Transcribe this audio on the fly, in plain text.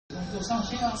有上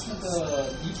线啊，那个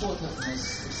迪波特什么时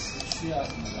区啊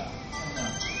什么的，看看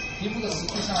迪波的时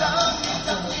区上，然后那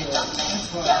个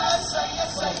Android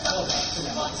这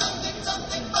两个是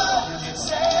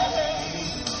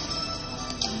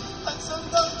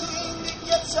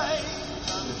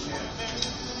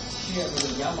谢这个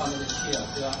羊毛那个谢，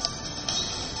对吧？